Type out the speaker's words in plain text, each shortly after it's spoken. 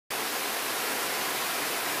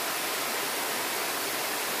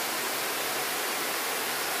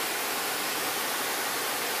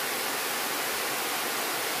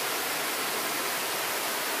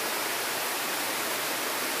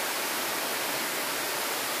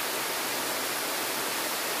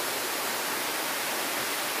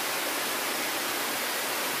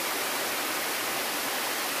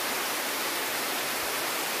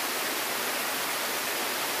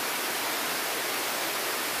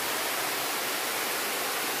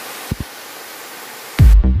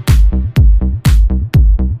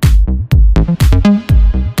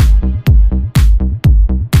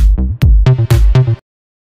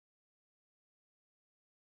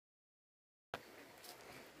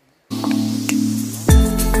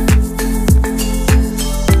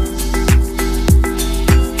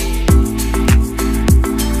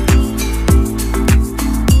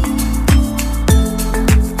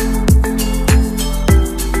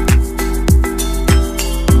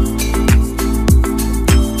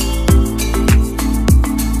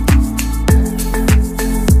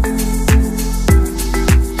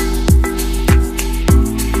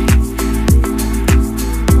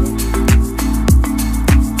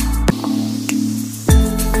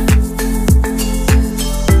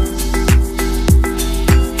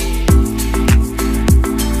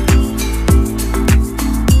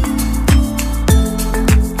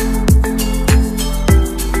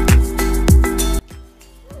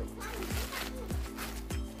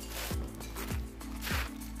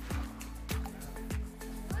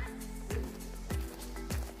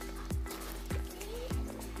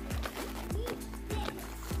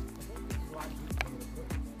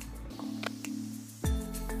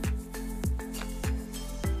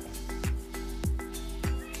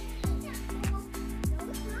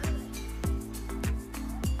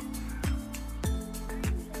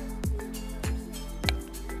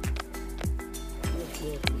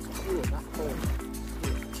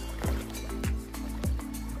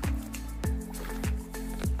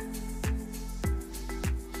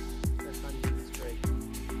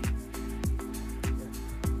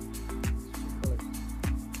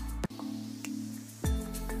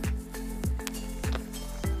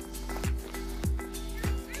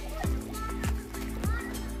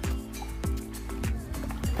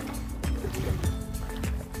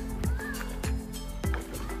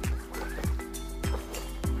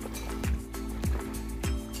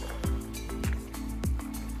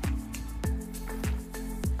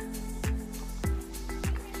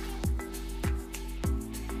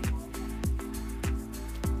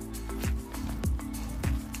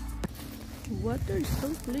Water is so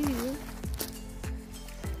clear.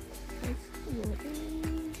 That's the water.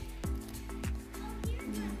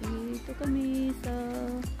 Dito kami sa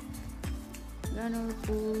Gunner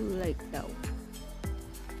Pool Lake daw.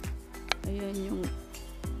 Ayan yung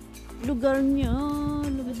lugar niya.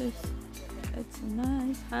 Look at this. That's so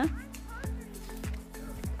nice, huh?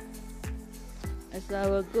 As I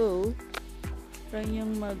will go, try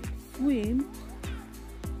niyang mag-swim.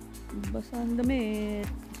 Basa ang damit.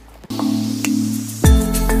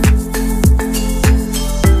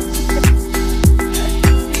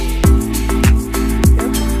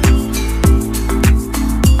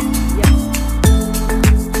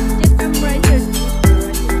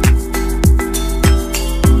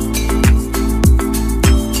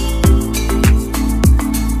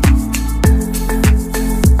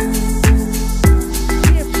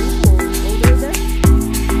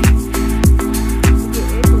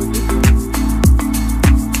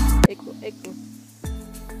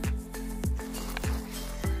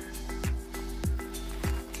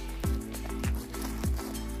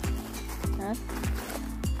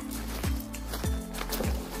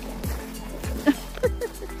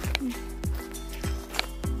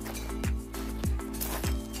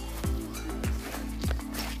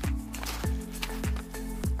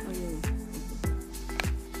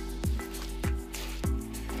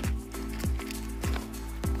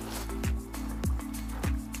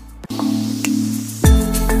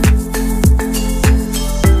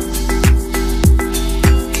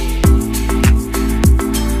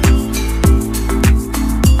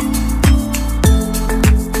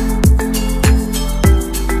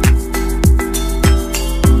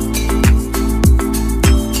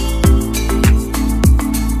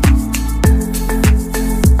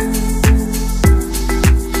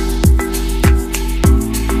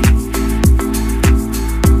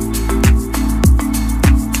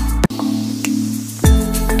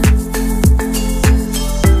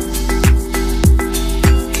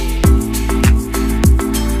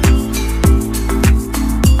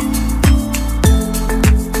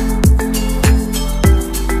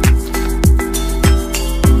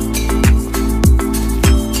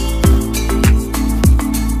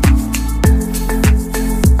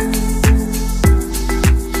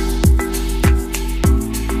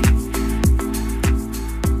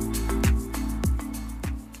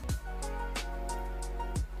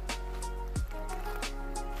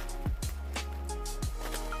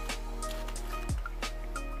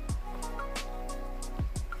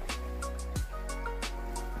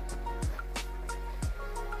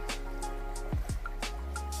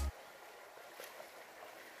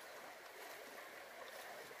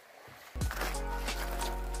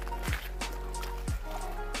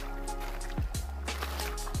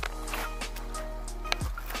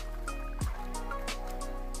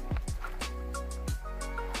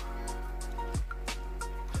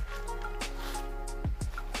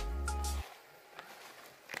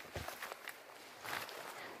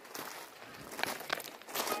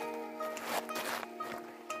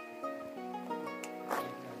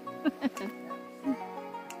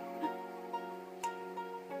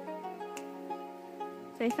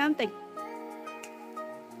 Say something.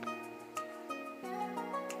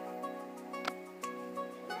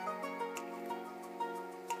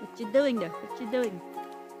 What you doing there? What you doing?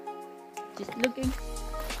 Just looking.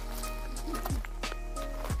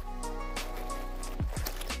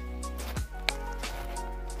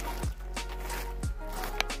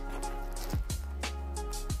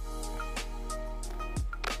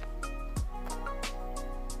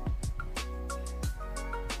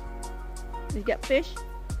 You got fish?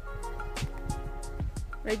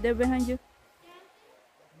 Right there behind you.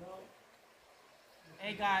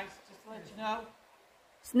 Hey guys, just to let you know.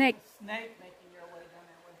 Snake. Snake making your way down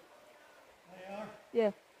that way. They are?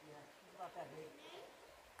 Yeah. Yeah, he's about that big.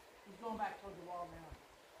 He's going back toward the wall now.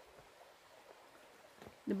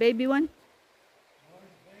 The baby one?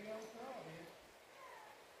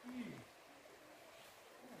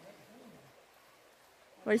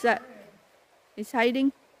 Where's that? He's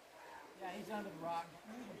hiding? Yeah, he's under the rock.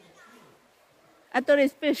 I thought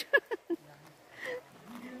it's fish.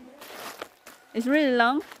 It's really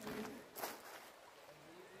long.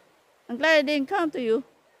 I'm glad I didn't come to you.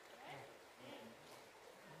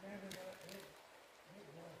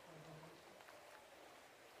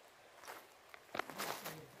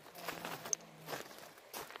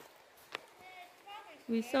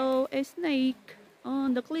 We saw a snake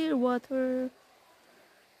on the clear water.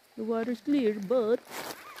 The water's clear, but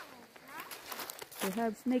we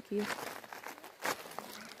have snake here.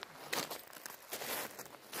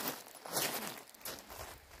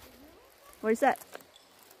 Where's that?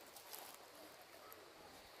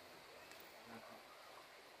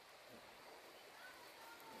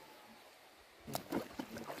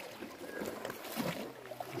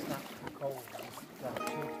 It's not cold. It's got a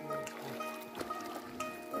chill to it.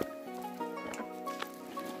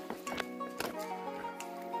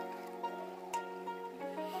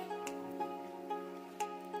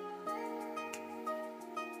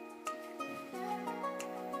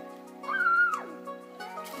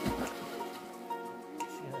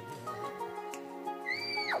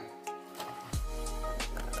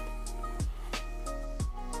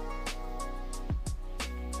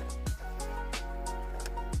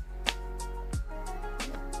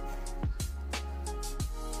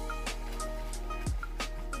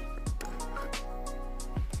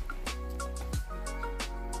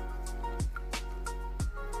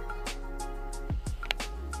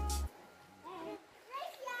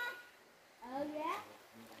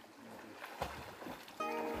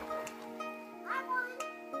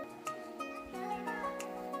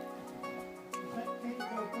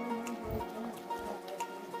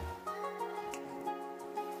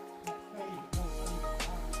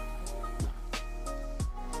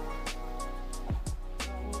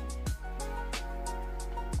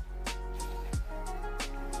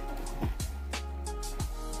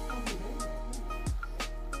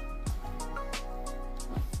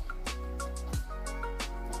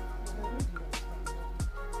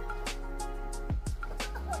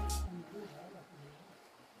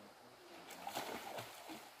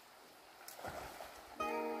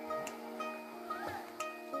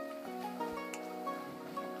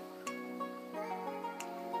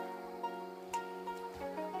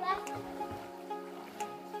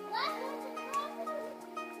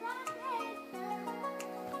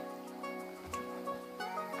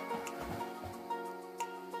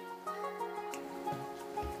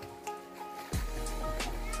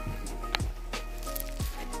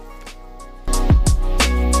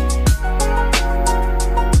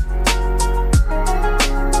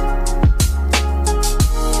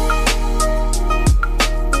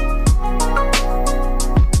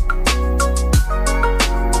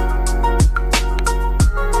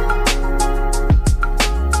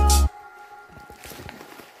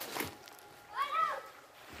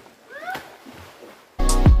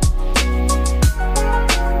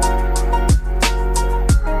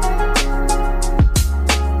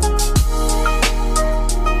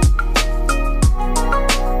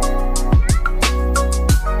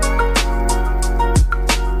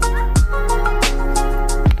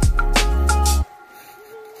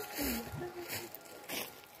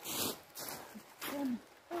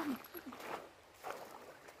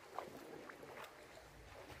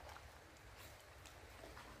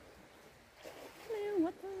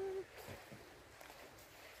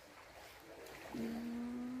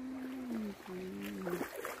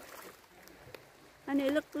 Honey,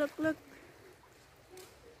 look, look, look.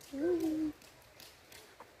 You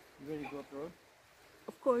ready to go up the road?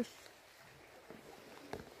 Of course.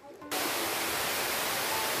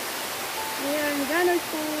 We are in Gunner's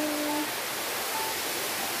Pool.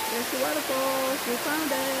 There's the waterfalls. We found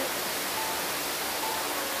it.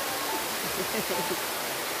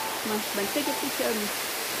 Come on, take a picture of me.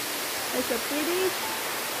 It's so pretty.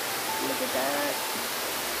 Look at that.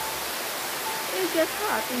 It's just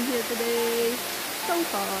hot in here today. So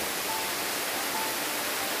hot.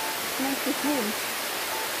 Nice to swim.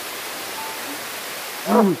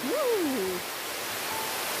 Woo.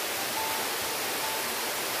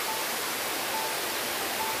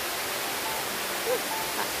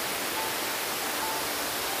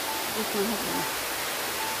 It's my husband.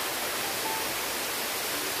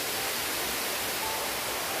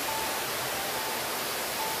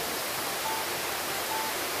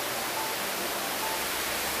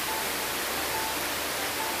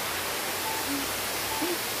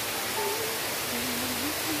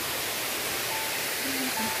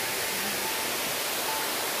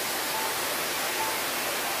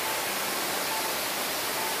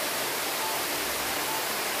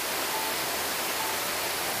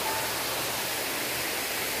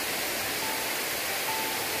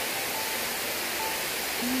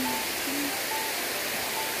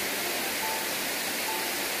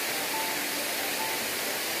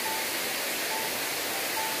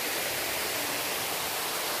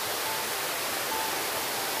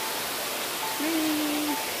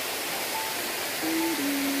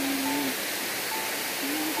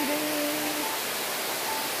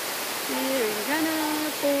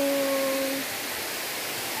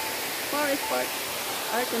 Forest Park,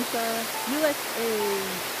 Arkansas, USA.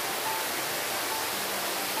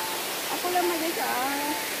 Ako lang mag-isa.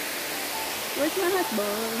 Where's my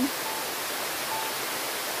husband?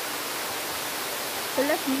 He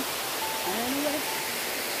left me. Anyway.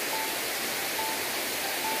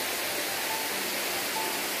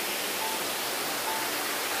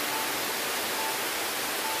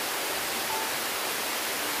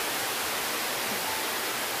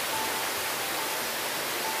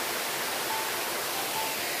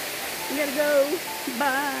 We gotta go.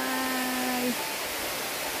 Bye.